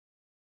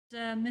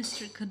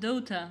Mr.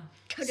 Codota,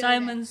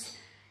 Codota.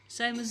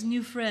 Simon's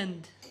new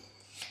friend.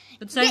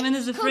 But Simon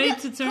is afraid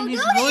to turn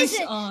his Codota voice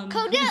on.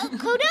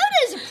 Codota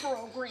is a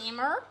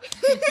programmer.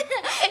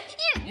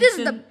 It's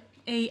an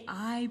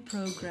AI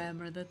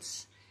programmer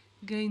that's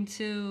going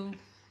to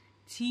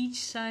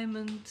teach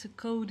Simon to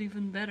code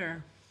even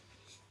better.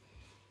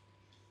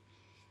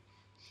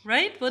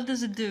 Right? What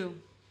does it do?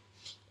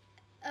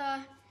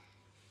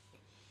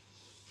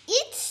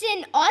 It's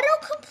an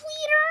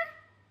autocompleter.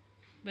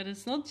 But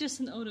it's not just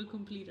an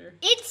autocompleter.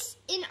 It's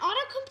an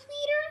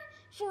autocompleter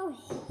for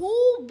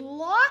whole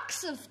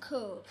blocks of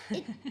code.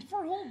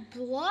 For whole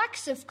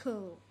blocks of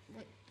code.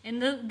 And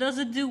does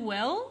it do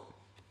well?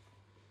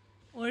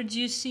 Or do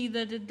you see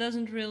that it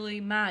doesn't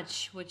really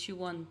match what you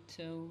want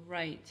to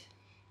write?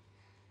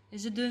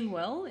 Is it doing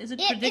well? Is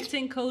it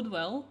predicting code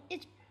well?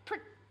 It's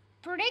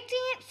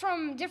predicting it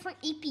from different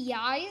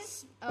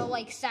APIs,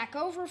 like Stack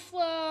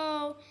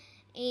Overflow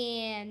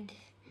and,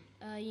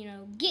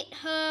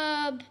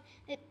 GitHub.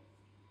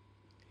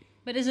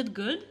 But is it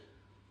good?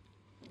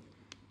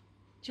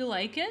 Do you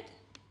like it?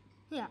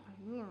 Yeah, I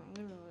really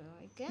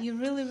like it. You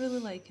really, really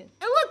like it.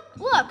 And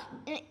look.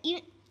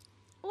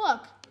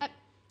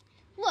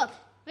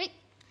 Right?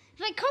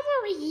 If I come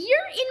over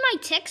here in my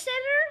text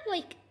editor,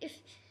 like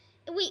if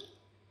we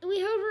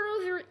hover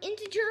over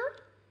integer.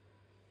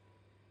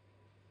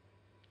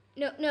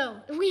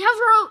 No. If we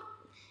hover over,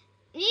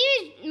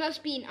 maybe it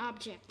must be an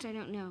object. I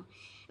don't know.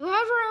 If we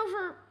hover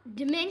over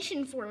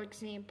dimension, for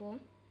example,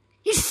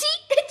 you see,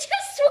 it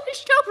just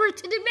switched over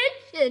to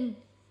dimension.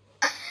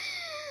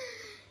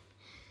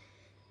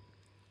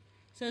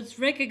 So it's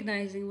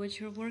recognizing what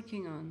you're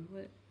working on.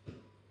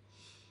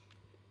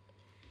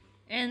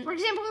 And for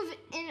example,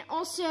 and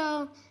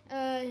also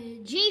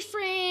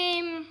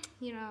JFrame,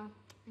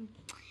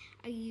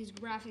 I use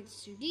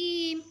graphics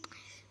 2D.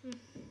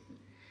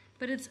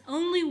 But it's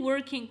only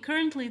working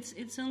currently.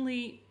 It's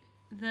only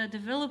the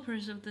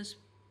developers of this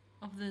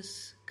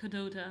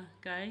Codota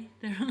guy.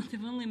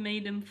 They've only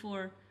made them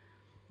for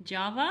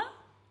Java,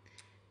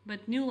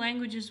 but new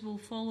languages will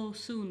follow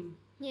soon.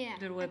 Yeah.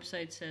 Their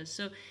website says.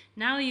 So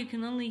now you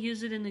can only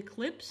use it in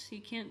Eclipse. You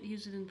can't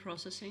use it in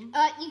processing.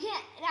 You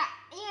can't.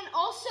 And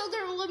also,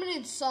 they're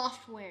limited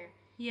software.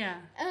 Yeah.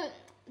 You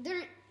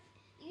can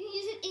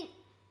use it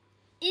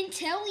in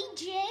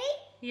IntelliJ.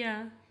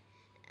 Yeah.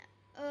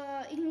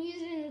 You can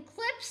use it in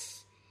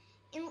Eclipse,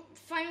 and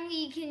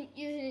finally you can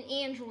use it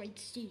in Android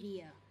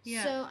Studio.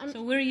 Yeah.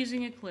 So we're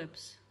using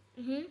Eclipse.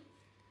 Mhm.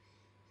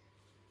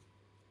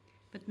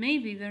 But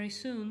maybe very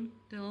soon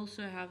they'll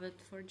also have it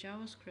for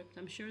JavaScript.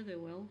 I'm sure they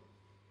will.